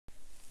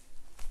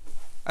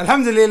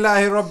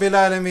Alhamdulillahi Rabbil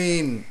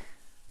Alameen.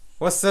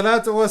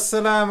 Wassalatu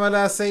wassalam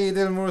ala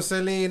Sayyidil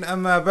Mursaleen.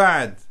 Amma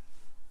ba'd.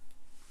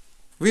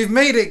 We've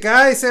made it,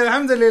 guys. Say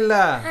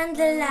Alhamdulillah.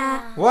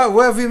 Alhamdulillah.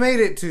 Where have we made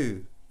it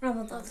to?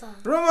 Ramadan.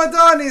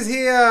 Ramadan is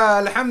here.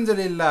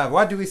 Alhamdulillah.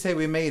 Why do we say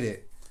we made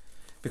it?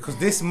 Because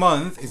this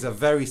month is a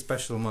very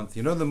special month.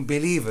 You know, the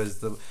believers,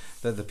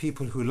 the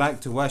people who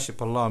like to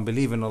worship Allah and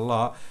believe in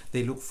Allah,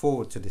 they look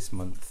forward to this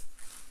month.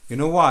 You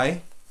know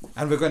why?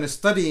 And we're going to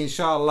study,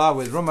 inshallah,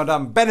 with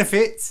Ramadan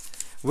benefits,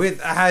 with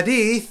a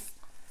hadith,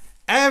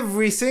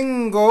 every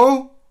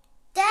single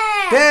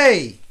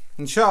day,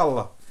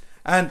 inshallah.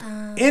 And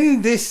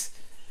in this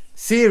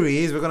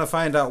series, we're going to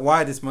find out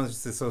why this month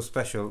is so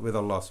special with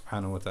Allah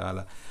subhanahu wa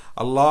ta'ala.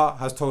 Allah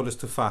has told us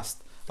to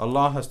fast.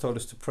 Allah has told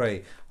us to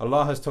pray.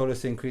 Allah has told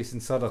us to increase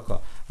in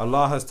sadaqah.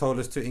 Allah has told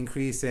us to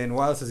increase in,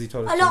 what else has He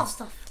told us? A lot of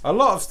stuff. A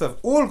lot of stuff.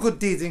 All good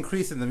deeds,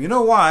 increase in them. You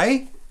know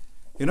why?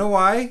 You know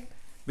why?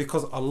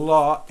 Because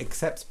Allah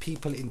accepts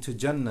people into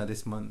Jannah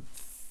this month.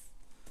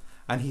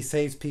 And He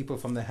saves people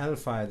from the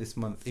hellfire this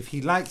month. If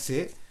He likes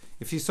it,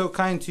 if He's so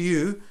kind to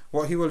you,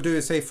 what He will do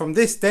is say, from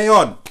this day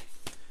on,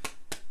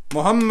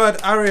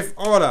 Muhammad Ariff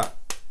Olla,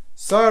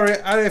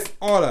 Sari Ariff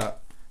Olla,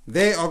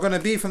 they are going to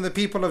be from the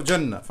people of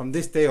Jannah from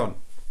this day on.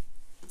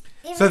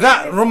 So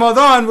that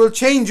Ramadan will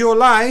change your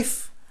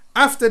life.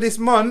 After this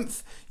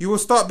month, you will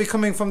start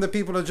becoming from the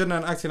people of Jannah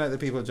and acting like the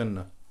people of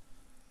Jannah.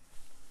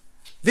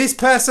 This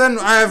person,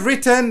 I have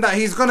written that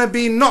he's going to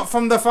be not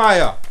from the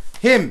fire.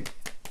 Him.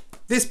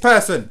 This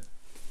person.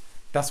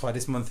 That's why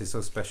this month is so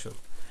special.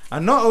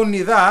 And not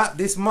only that,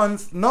 this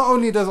month, not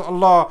only does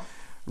Allah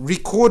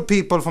record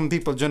people from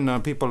people of Jannah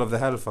and people of the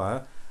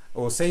hellfire,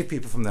 or save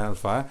people from the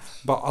hellfire,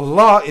 but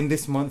Allah in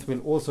this month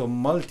will also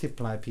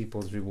multiply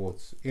people's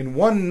rewards. In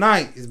one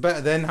night is better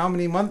than how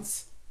many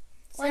months?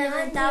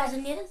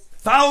 100,000 years.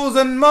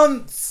 1,000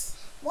 months.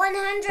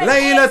 108,000.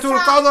 Laylatul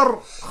Qadr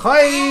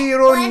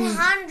khayrun.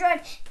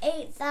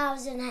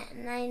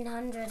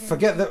 108,900.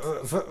 Forget the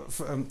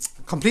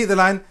complete the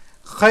line.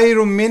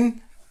 Khayrun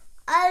min.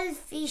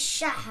 Alfi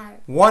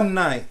shahr. One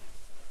night,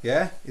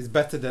 yeah, is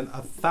better than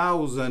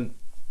 1,000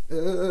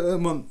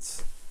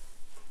 months.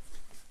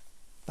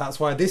 That's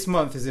why this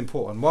month is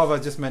important. What have I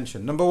just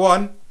mentioned? Number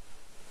one.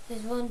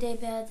 There's one day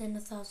better than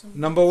 1,000.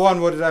 Number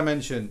one, what did I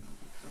mention?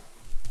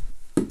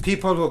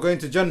 People who are going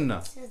to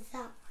Jannah.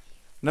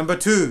 Number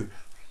two,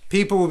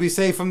 people will be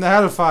saved from the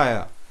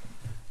hellfire.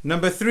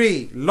 Number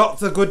three,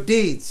 lots of good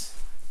deeds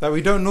that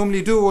we don't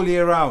normally do all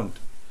year round.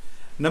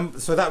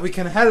 So that we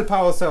can help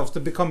ourselves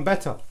to become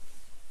better.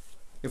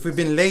 If we've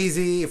been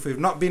lazy, if we've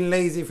not been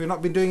lazy, if we've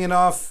not been doing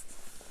enough.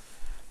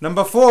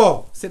 Number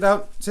four, sit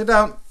down, sit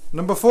down.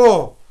 Number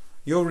four,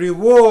 your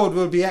reward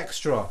will be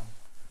extra.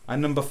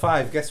 And number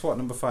five, guess what?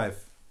 Number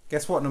five.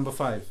 Guess what? Number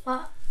five.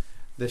 What?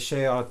 The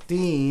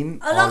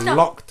shayateen are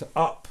locked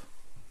up.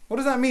 What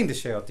does that mean? The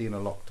shayateen are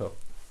locked up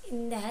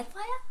In the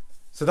hellfire?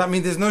 So that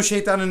means there's no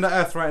shaitan on the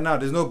earth right now.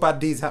 There's no bad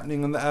deeds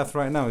happening on the earth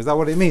right now. Is that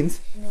what it means?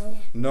 No.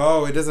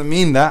 No, it doesn't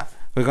mean that.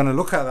 We're going to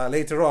look at that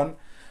later on.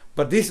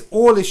 But this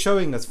all is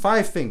showing us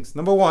 5 things.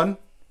 Number 1,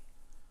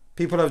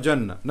 people of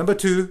Jannah. Number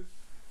 2,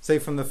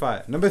 saved from the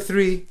fire. Number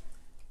 3,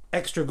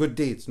 extra good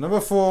deeds. Number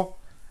 4,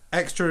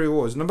 extra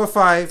rewards. Number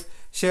 5,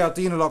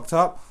 shayateen are locked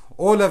up.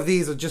 All of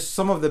these are just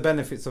some of the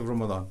benefits of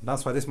Ramadan.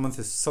 That's why this month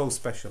is so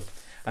special.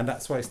 And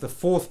that's why it's the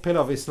 4th pillar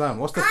of Islam.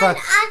 What's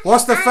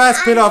the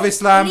first pillar of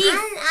Islam?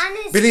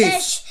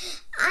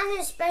 Belief. And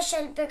it's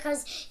special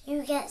because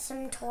you get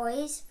some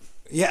toys.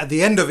 Yeah, at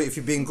the end of it if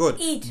you're being good.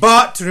 Eat.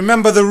 But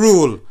remember the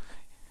rule.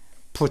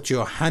 Put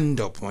your hand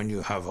up when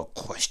you have a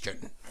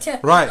question.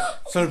 Right.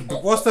 So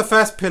what's the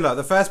first pillar?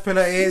 The first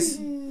pillar is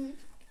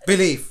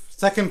belief.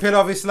 Second pillar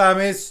of Islam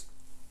is?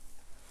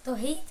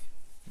 Tawheed.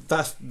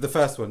 That's the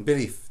first one.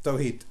 Belief.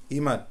 Tawheed.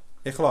 Iman.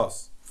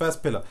 Ikhlas.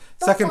 First pillar.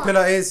 Second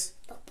pillar is?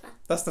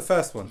 That's the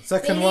first one.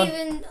 Second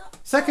one.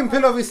 Second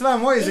pillar of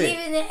Islam, what is it?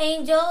 Believe in the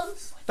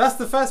angels. That's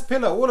the first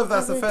pillar. All of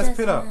that's the first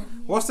pillar.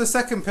 What's the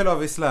second pillar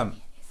of Islam?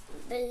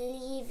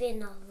 Believe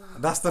in Allah.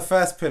 That's the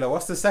first pillar.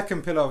 What's the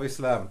second pillar of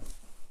Islam?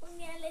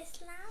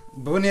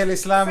 Bunya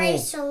al-Islamu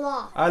Praise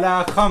Allah.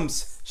 ala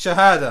khams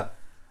shahada.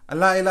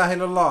 La ilaha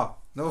illallah.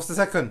 Now what's the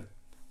second?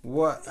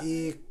 Wa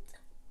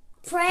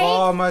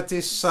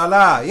iqamatis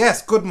salah.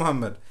 Yes, good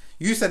Muhammad.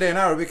 You said it in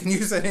Arabic and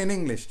you said it in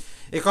English.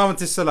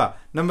 Iqamatis salah.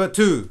 Number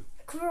 2.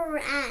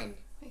 Quran.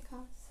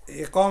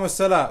 Iqam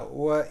as-salah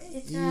wa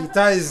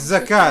ita'iz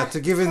zakat, to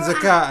give in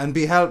zakat and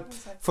be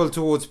helpful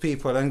towards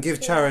people and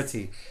give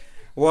charity.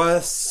 Wa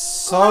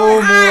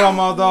sawm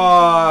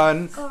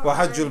Ramadan wa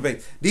hajjul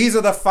bayt. These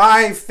are the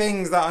 5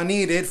 things that are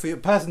needed for a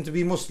person to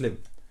be Muslim.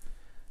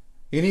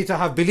 You need to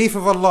have belief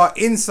of Allah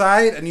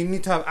inside and you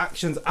need to have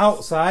actions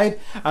outside,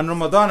 and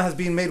Ramadan has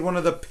been made one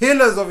of the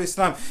pillars of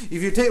Islam.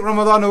 If you take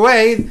Ramadan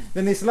away,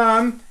 then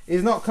Islam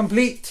is not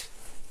complete.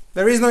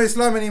 There is no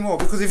Islam anymore,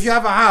 because if you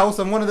have a house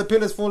and one of the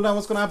pillars fall down,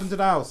 what's going to happen to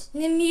the house?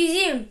 In the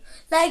museum,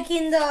 like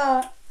in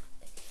that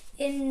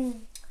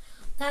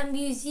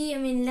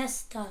museum in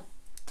Leicester.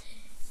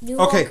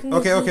 Okay.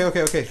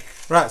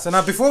 Right, so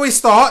now before we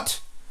start,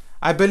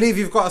 I believe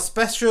you've got a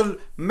special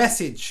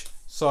message,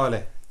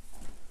 Saleh.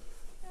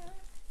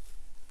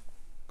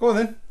 Go on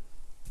then.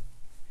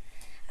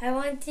 I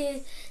want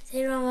to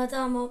say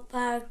Ramadan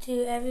Mubarak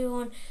to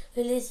everyone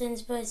who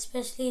listens, but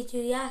especially to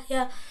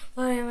Yahya,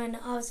 Mariam and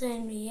Hafsa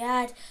and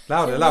Riyadh.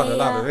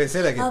 Louder. Wait,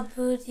 say that again.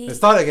 Abudi,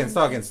 Start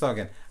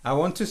again. I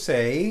want to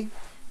say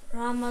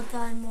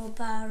Ramadan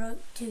Mubarak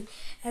to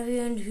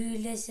everyone who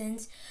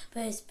listens,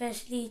 but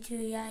especially to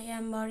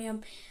Yahya,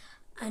 Mariam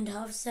and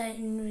Hafsa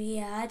in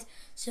Riyadh,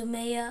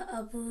 Sumaya,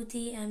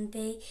 Abudi and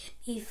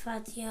baby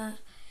Fatima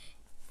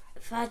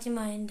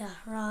in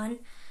Dhahran,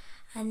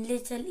 and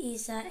little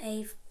Isa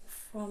A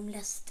from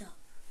Leicester.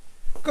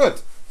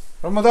 good.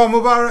 Ramadan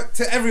Mubarak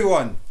to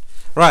everyone.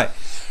 Right.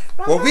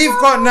 What we've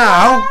got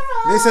now,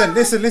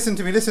 listen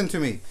to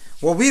me.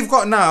 What we've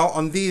got now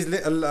on these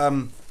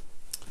little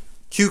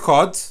cue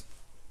cards,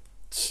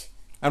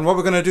 and what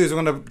we're going to do is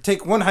we're going to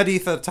take one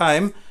hadith at a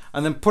time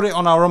and then put it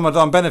on our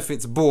Ramadan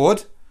benefits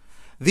board.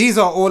 These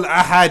are all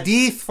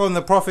ahadith from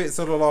the Prophet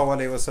sallallahu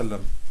alaihi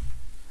wasallam.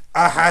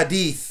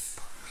 Ahadith.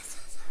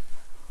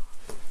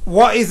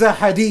 What is a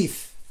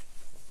hadith?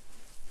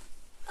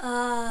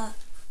 What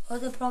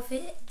the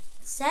Prophet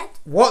said.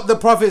 What the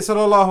Prophet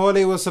sallallahu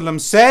alaihi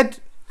wasallam said,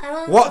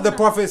 what the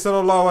Prophet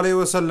sallallahu alaihi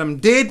wasallam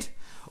did,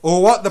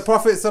 or what the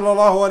Prophet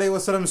sallallahu alaihi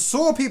wasallam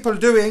saw people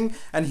doing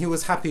and he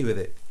was happy with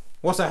it.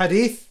 What's a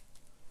hadith?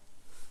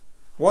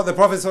 What the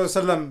Prophet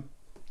sallallahu alaihi wasallam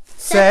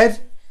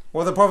said,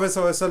 what the Prophet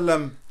sallallahu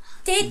alaihi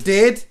wasallam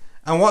did,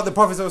 and what the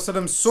Prophet sallallahu alaihi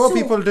wasallam saw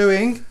people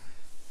doing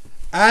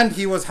and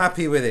he was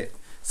happy with it.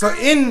 So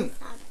in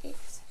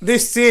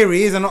this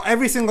series, and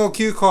every single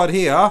cue card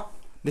here,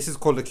 this is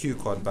called a cue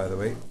card, by the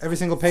way. Every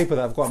single paper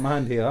that I've got in my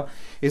hand here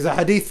is a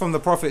hadith from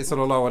the Prophet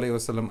sallallahu alaihi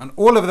wasallam, and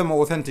all of them are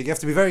authentic. You have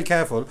to be very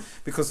careful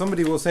because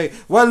somebody will say,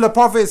 well, the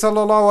Prophet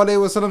sallallahu alaihi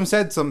wasallam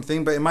said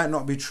something, but it might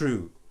not be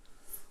true.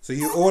 So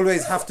you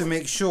always have to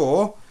make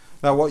sure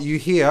that what you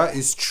hear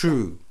is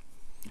true.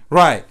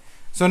 Right.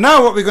 So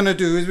now what we're going to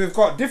do is we've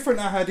got different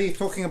ahadith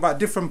talking about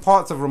different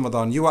parts of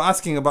Ramadan. You were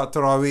asking about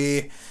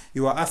Taraweeh.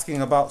 You were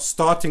asking about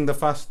starting the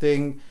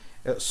fasting,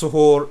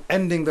 suhoor,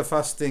 ending the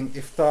fasting,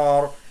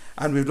 iftar.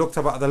 And we've looked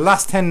about the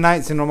last 10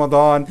 nights in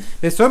Ramadan.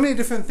 There's so many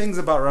different things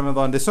about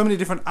Ramadan. There's so many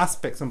different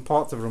aspects and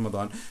parts of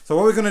Ramadan. So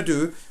what we're going to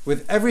do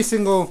with every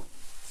single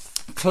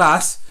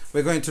class,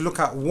 we're going to look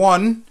at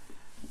one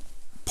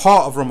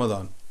part of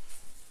Ramadan.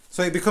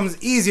 So it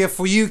becomes easier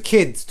for you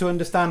kids to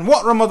understand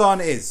what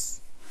Ramadan is.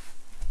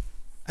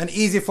 And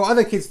easier for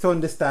other kids to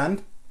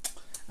understand.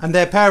 And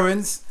their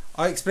parents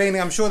are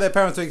explaining, I'm sure their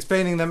parents are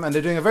explaining them, and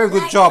they're doing a very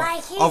good job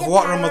of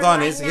what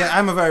Ramadan is. Yeah,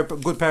 I'm a very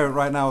good parent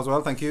right now as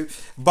well, thank you.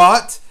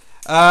 But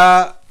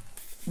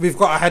we've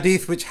got a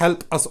hadith which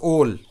help us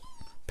all,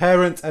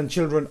 parents and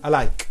children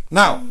alike.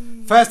 Now,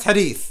 first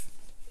hadith.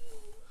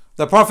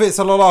 The Prophet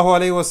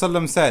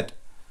ﷺ said,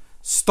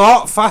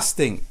 start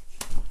fasting.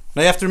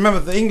 Now you have to remember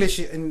the English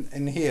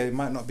in here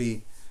might not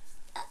be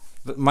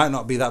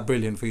that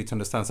brilliant for you to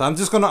understand. So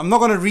I'm not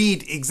gonna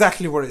read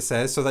exactly what it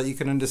says so that you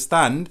can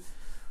understand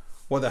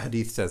what the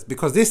hadith says.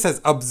 Because this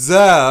says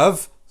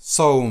observe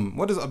Sawm.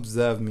 What does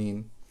observe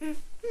mean?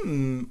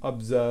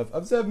 Observe.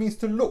 Observe means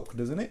to look,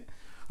 doesn't it?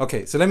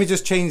 Okay, so let me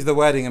just change the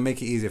wording and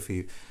make it easier for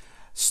you.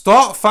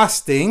 Start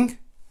fasting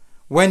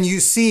when you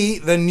see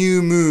the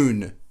new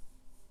moon.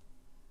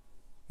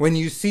 When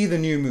you see the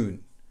new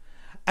moon.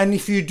 And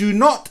if you do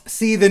not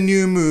see the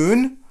new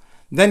moon,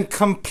 then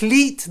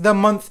complete the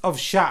month of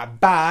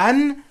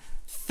Sha'ban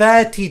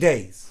 30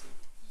 days.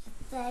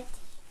 30.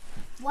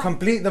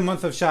 Complete the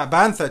month of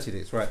Sha'ban 30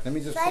 days. Right, let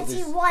me just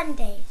 31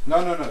 days.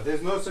 No.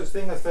 There's no such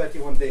thing as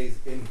 31 days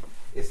in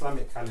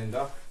Islamic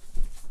calendar.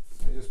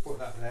 Let me just put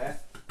that there.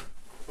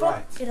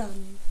 Right.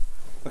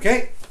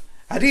 Okay.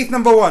 Hadith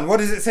number 1. What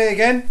does it say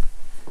again?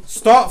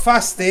 Start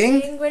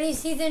fasting when you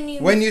see the new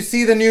moon. When you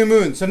see the new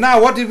moon. So now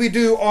what did we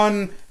do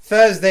on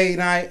Thursday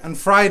night and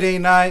Friday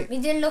night? We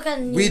didn't look at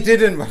the new moon. We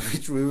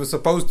didn't. We were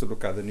supposed to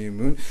look at the new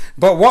moon.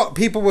 But what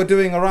people were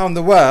doing around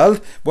the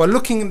world were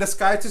looking in the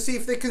sky to see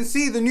if they can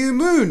see the new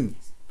moon.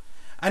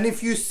 And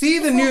if you see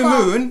the new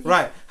moon,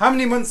 right, how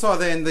many months are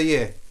there in the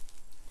year?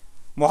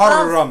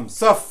 Muharram,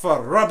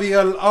 Safar, Rabi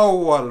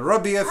al-Awwal,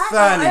 Rabi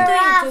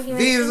al-Thani.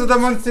 These are the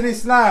months in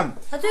Islam.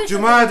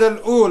 Jumad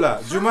al-Ula,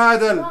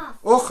 Jumad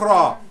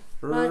al-Ukhra,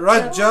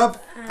 Rajab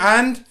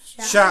and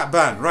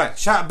Sha'ban. Right,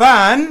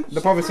 Sha'ban,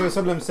 the Prophet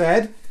ﷺ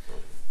said,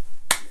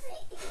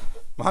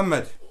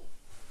 Muhammad,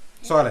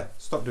 Saleh,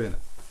 stop doing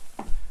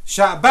that.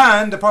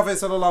 Sha'ban, the Prophet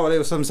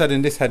ﷺ said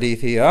in this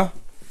hadith here,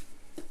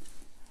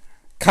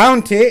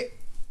 count it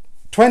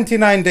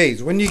 29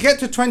 days. When you get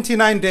to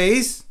 29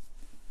 days,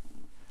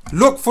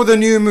 look for the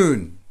new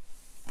moon.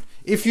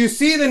 If you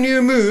see the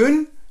new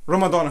moon,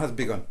 Ramadan has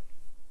begun.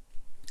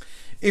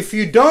 If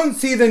you don't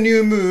see the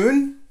new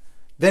moon,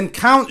 then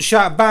count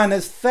Sha'ban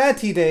as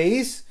 30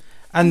 days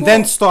and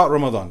then start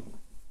Ramadan.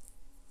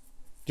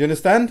 Do you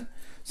understand?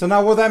 So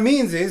now what that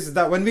means is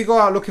that when we go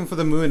out looking for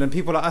the moon and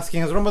people are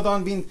asking, has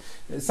Ramadan been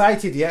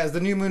sighted yet? Has the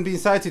new moon been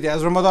sighted yet?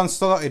 Has Ramadan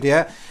started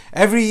yet?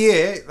 Every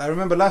year, I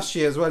remember last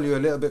year as well, you were a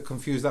little bit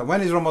confused that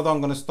when is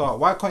Ramadan going to start?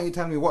 Why can't you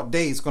tell me what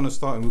day it's going to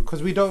start?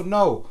 Because we don't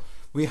know.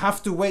 We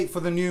have to wait for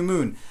the new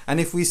moon.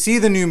 And if we see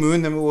the new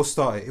moon, then we will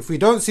start it. If we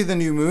don't see the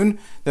new moon,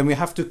 then we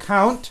have to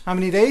count how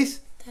many days?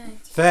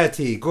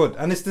 30. Good.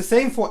 And it's the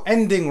same for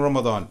ending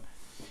Ramadan.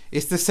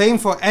 It's the same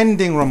for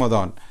ending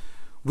Ramadan.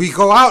 We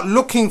go out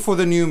looking for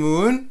the new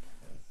moon.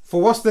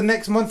 For what's the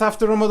next month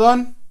after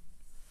Ramadan?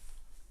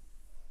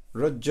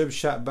 Rajab,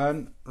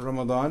 Sha'ban,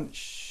 Ramadan,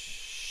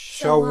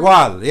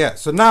 Shawwal. Yeah.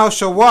 So now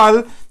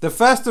Shawwal, the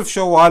first of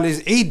Shawwal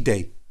is Eid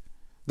Day.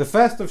 The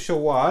first of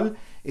Shawwal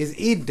is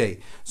Eid Day.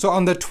 So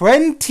on the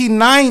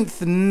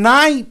 29th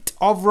night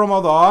of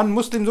Ramadan,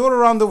 Muslims all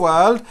around the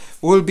world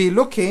will be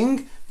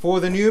looking for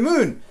the new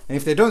moon. And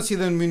if they don't see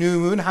the new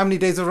moon, how many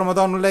days of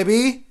Ramadan will they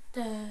be?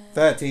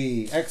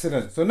 30.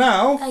 Excellent. So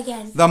now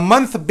the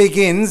month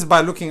begins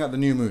by looking at the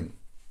new moon.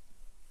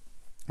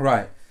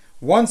 Right.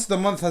 Once the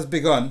month has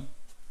begun,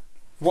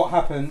 what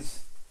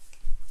happens?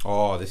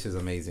 Oh, this is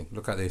amazing.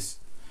 Look at this.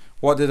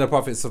 What did the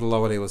Prophet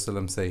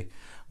ﷺ say?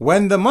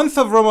 When the month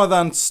of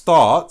Ramadan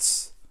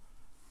starts,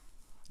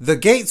 the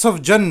gates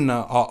of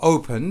Jannah are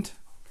opened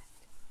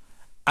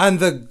and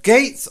the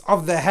gates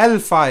of the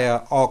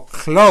hellfire are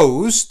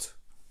closed,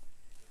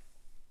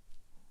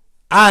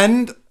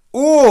 and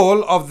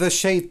all of the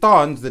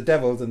shaitans, the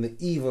devils and the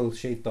evil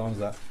shaitans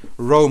that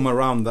roam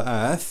around the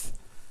earth,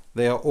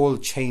 they are all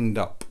chained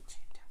up.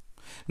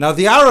 Now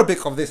the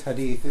Arabic of this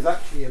hadith is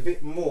actually a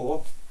bit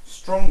more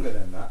stronger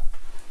than that,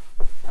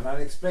 and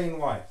I'll explain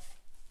why.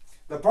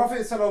 The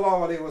Prophet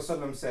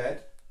ﷺ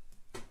said,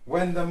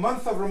 when the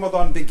month of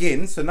Ramadan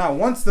begins, so now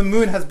once the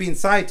moon has been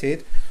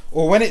sighted,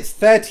 or when it's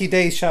 30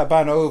 days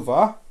Sha'ban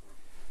over,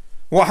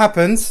 what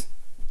happens?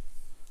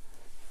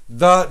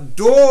 The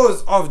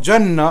doors of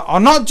Jannah are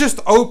not just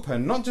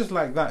open, not just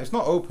like that, it's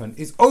not open,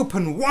 it's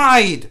open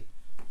wide.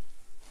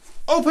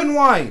 Open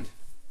wide.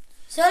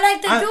 So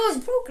like the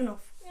door's broken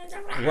off.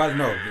 Well,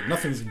 no,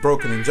 nothing's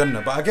broken in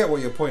Jannah, but I get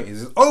what your point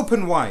is. It's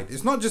open wide.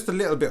 It's not just a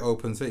little bit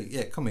open, so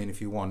yeah, come in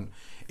if you want.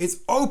 It's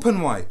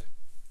open wide.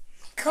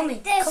 Come in.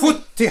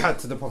 Futtihat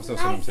to the Prophet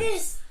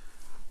says.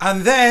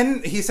 And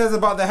then he says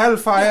about the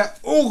hellfire,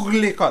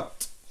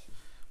 ughliqat.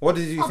 What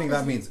did you think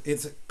that means?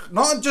 It's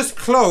not just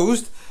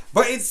closed,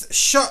 but it's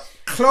shut,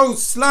 closed,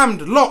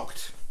 slammed,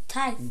 locked,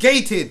 tight,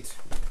 gated,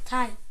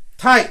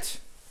 tight.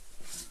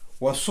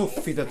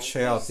 وَصُفِّدَتْ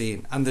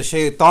shayateen, and the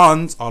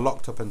shaitans are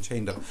locked up and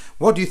chained up.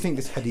 What do you think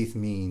this hadith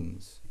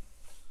means?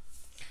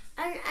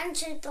 And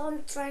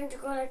shaitan trying to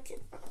go like this.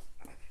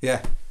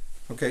 Yeah.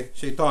 Okay.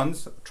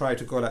 Shaitans try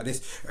to go like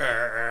this.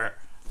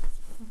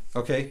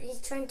 Okay.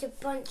 He's trying to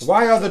punch.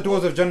 Why are the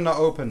doors of Jannah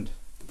opened?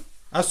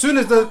 As soon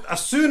as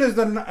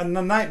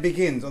the night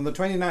begins, on the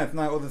 29th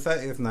night or the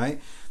 30th night,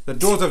 the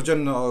doors of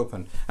Jannah are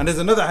open. And there's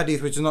another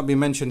hadith which has not been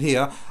mentioned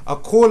here. A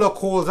caller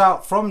calls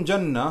out from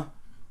Jannah,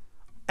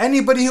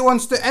 anybody who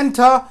wants to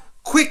enter,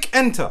 quick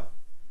enter.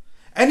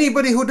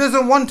 Anybody who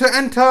doesn't want to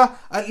enter,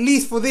 at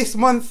least for this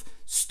month,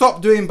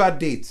 stop doing bad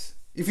deeds.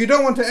 If you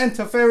don't want to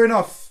enter, fair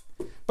enough.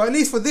 But at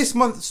least for this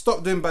month,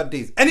 stop doing bad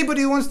deeds.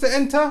 Anybody who wants to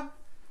enter,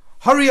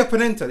 hurry up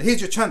and enter.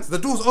 Here's your chance. The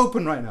door's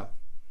open right now.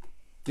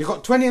 You've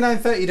got 29,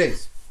 30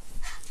 days.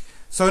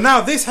 So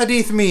now this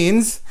hadith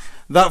means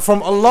that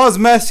from Allah's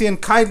mercy and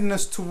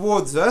kindness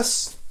towards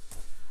us,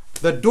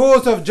 the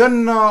doors of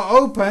Jannah are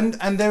opened,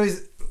 and there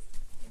is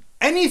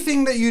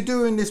anything that you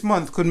do in this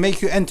month could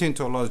make you enter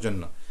into Allah's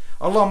Jannah.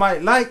 Allah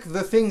might like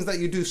the things that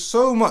you do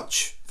so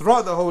much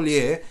throughout the whole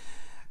year,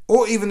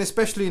 or even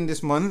especially in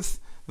this month,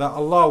 that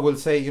Allah will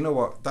say, you know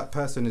what, that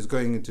person is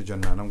going into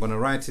Jannah, and I'm going to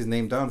write his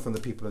name down from the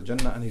people of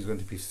Jannah, and he's going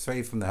to be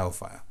saved from the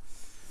hellfire.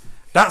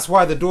 That's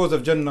why the doors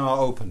of Jannah are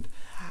opened.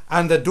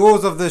 And the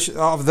doors of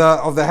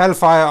the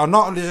hellfire are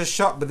not only just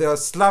shut, but they are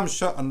slammed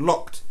shut and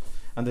locked.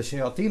 And the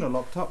shayateen are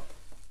locked up.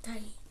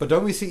 But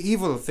don't we see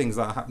evil things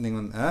that are happening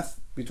on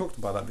earth? We talked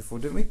about that before,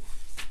 didn't we?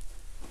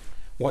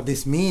 What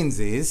this means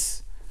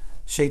is,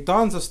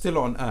 shaitans are still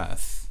on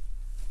earth.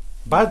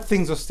 Bad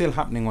things are still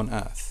happening on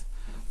earth.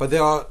 But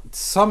there are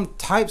some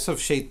types of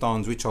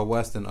shaitans which are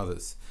worse than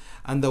others.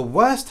 And the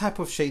worst type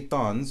of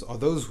shaitans are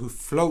those who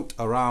float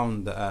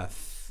around the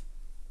earth.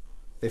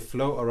 They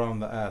float around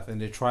the earth and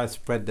they try to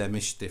spread their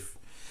mischief.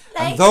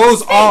 Like and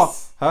those are...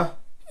 Huh?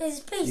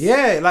 Space.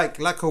 Yeah, like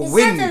a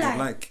wind. Satellite.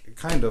 Like,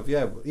 kind of,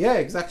 yeah. Yeah,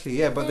 exactly,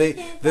 yeah. But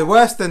they're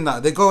worse than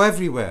that. They go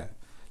everywhere.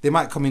 They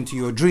might come into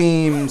your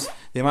dreams.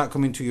 They might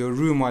come into your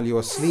room while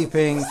you're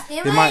sleeping.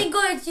 They might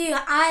go into your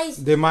eyes.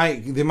 They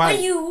might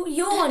when you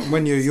yawn.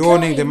 When you're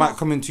yawning, they might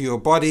come into your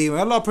body.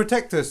 Allah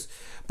protect us.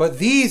 But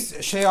these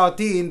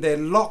shayateen, they're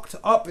locked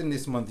up in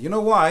this month. You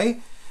know why?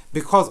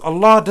 Because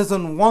Allah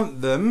doesn't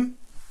want them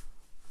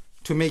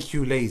to make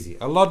you lazy.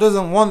 Allah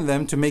doesn't want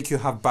them to make you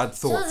have bad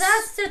thoughts. So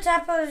that's the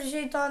type of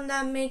shaitan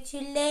that makes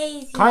you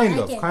lazy. Kind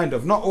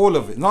of. Not all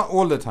of it. Not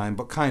all the time,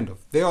 but kind of.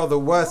 They are the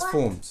worst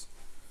forms.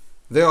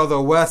 They are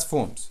the worst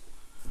forms.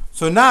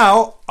 So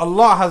now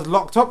Allah has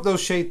locked up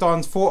those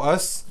shaitans for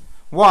us.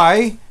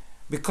 Why?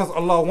 Because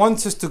Allah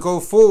wants us to go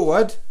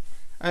forward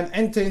and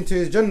enter into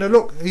His Jannah.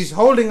 Look, He's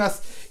holding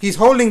us. He's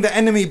holding the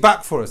enemy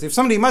back for us. If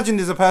somebody, imagine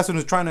there's a person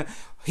who's trying to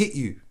hit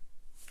you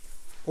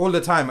all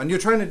the time and you're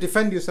trying to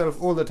defend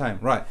yourself all the time,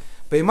 right?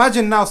 But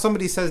imagine now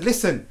somebody says,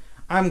 listen,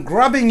 I'm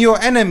grabbing your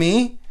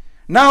enemy,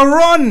 now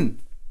run.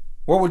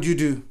 What would you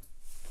do?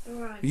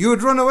 Right. You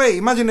would run away.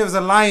 Imagine there was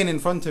a lion in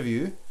front of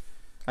you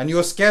and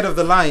you're scared of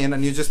the lion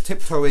and you're just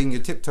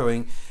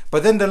tiptoeing.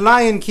 But then the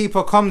lion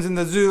keeper comes in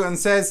the zoo and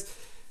says,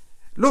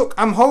 look,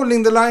 I'm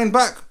holding the lion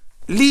back.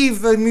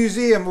 Leave the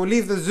museum, or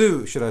leave the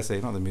zoo, should I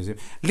say, not the museum.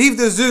 Leave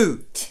the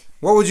zoo.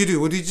 What would you do?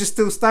 Would you just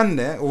still stand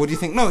there? Or would you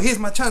think, no, here's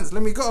my chance,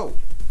 let me go?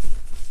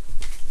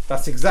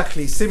 That's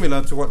exactly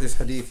similar to what this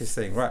hadith is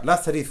saying. Right,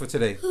 last hadith for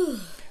today.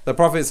 The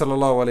Prophet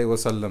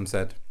ﷺ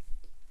said,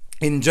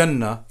 in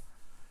Jannah,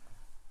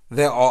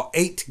 there are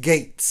 8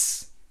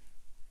 gates.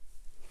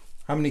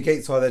 How many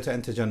gates are there to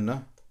enter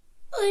Jannah?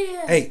 Oh,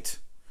 yeah. 8.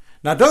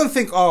 Now don't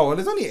think, oh, well,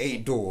 there's only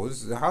 8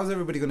 doors. How's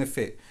everybody going to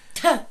fit?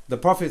 The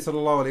Prophet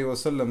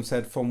ﷺ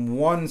said, from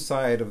one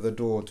side of the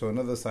door to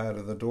another side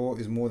of the door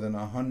is more than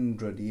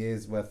 100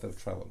 years worth of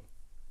travel.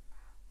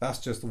 That's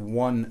just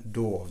one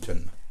door of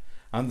Jannah.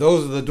 And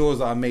those are the doors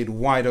that are made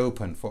wide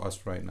open for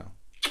us right now.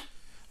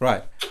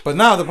 Right. But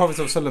now the Prophet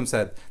ﷺ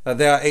said that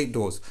there are 8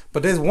 doors.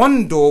 But there's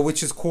one door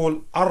which is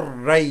called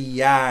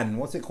Ar-Rayyan.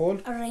 What's it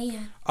called?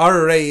 Ar-Rayyan.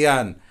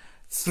 Ar-Rayyan.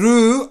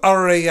 Through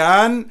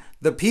Ar-Rayyan,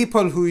 the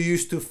people who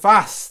used to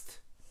fast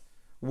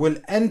will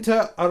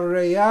enter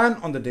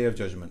Ar-Rayyan on the Day of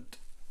Judgment.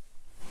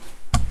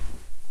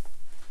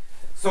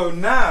 So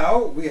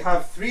now we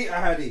have 3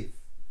 ahadith.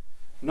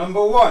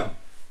 Number 1,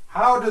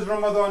 how does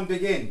Ramadan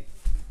begin?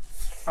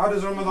 How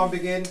does Ramadan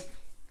begin?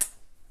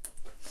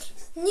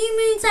 New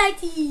moon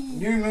sighting.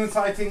 New moon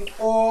sighting,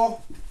 or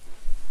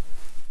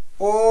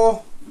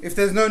if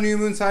there's no new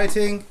moon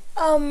sighting,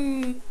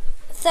 30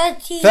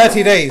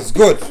 days.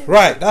 Good.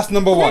 Right, that's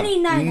number 1.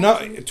 29. No,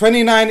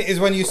 29 is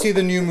when you see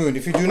the new moon.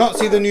 If you do not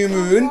see the new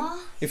moon,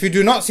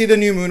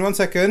 one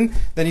second,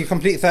 then you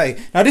complete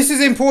 30. Now this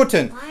is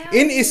important.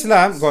 In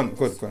Islam, go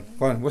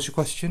on. What's your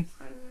question?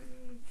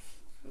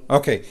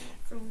 Okay.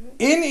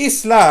 In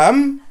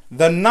Islam,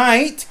 the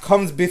night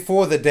comes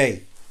before the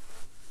day.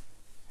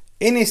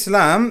 In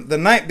Islam, the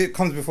night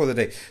comes before the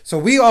day. So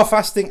we are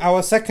fasting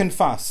our second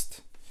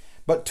fast.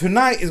 But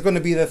tonight is going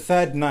to be the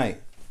 3rd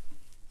night.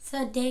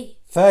 3rd day.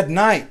 3rd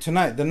night,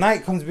 tonight. The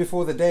night comes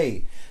before the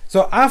day.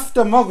 So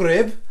after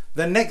Maghrib,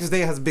 the next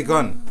day has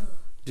begun.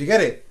 Do you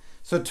get it?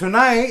 So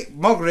tonight,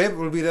 Maghrib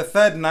will be the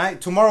 3rd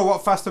night. Tomorrow,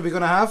 what fast are we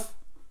going to have?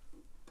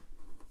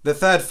 The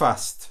 3rd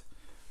fast.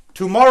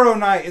 Tomorrow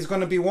night is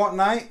going to be what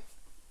night?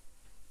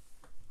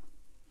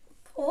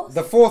 4th.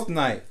 The 4th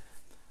night.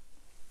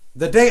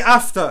 The day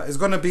after is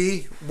going to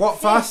be what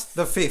fast?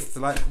 The 5th.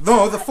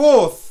 The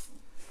 4th.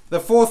 The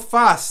 4th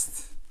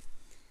fast.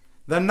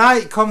 The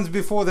night comes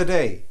before the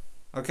day.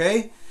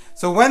 Okay?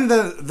 So when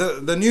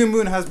the new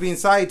moon has been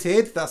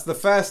sighted, that's the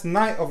first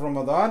night of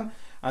Ramadan.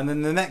 And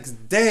then the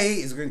next day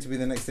is going to be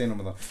the next day in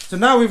Ramadan. So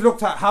now we've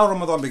looked at how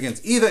Ramadan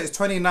begins. Either it's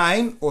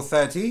 29 or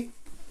 30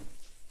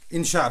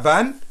 in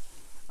Sha'ban.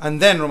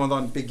 And then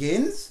Ramadan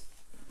begins.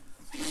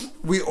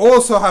 We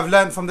also have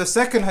learned from the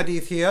second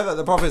hadith here that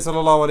the Prophet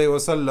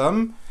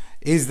ﷺ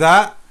is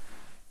that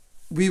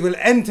we will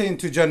enter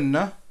into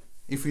Jannah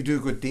if we do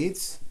good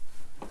deeds.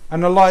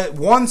 And Allah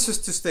wants us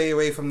to stay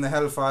away from the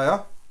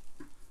hellfire.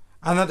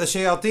 And that the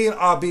shayateen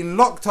are being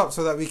locked up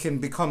so that we can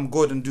become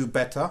good and do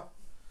better.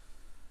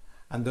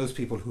 And those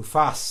people who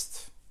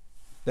fast,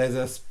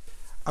 there's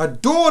a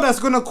door that's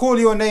going to call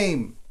your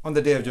name on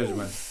the Day of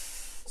Judgment.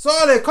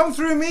 Saleh, come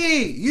through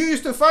me. You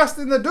used to fast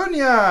in the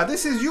dunya.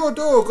 This is your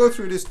door. Go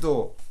through this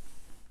door.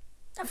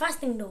 The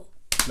fasting door.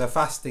 The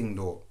fasting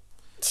door.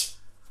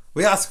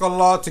 We ask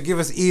Allah to give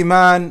us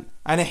iman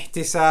and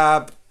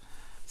ihtisab.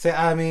 Say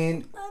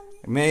Ameen.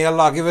 May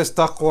Allah give us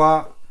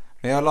taqwa.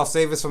 May Allah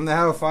save us from the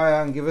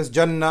hellfire and give us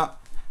Jannah.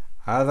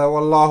 هذا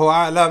والله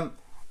أعلم.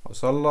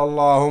 وصلى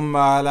اللهم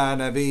على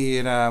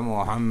نبينا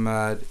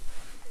محمد.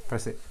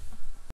 Press it.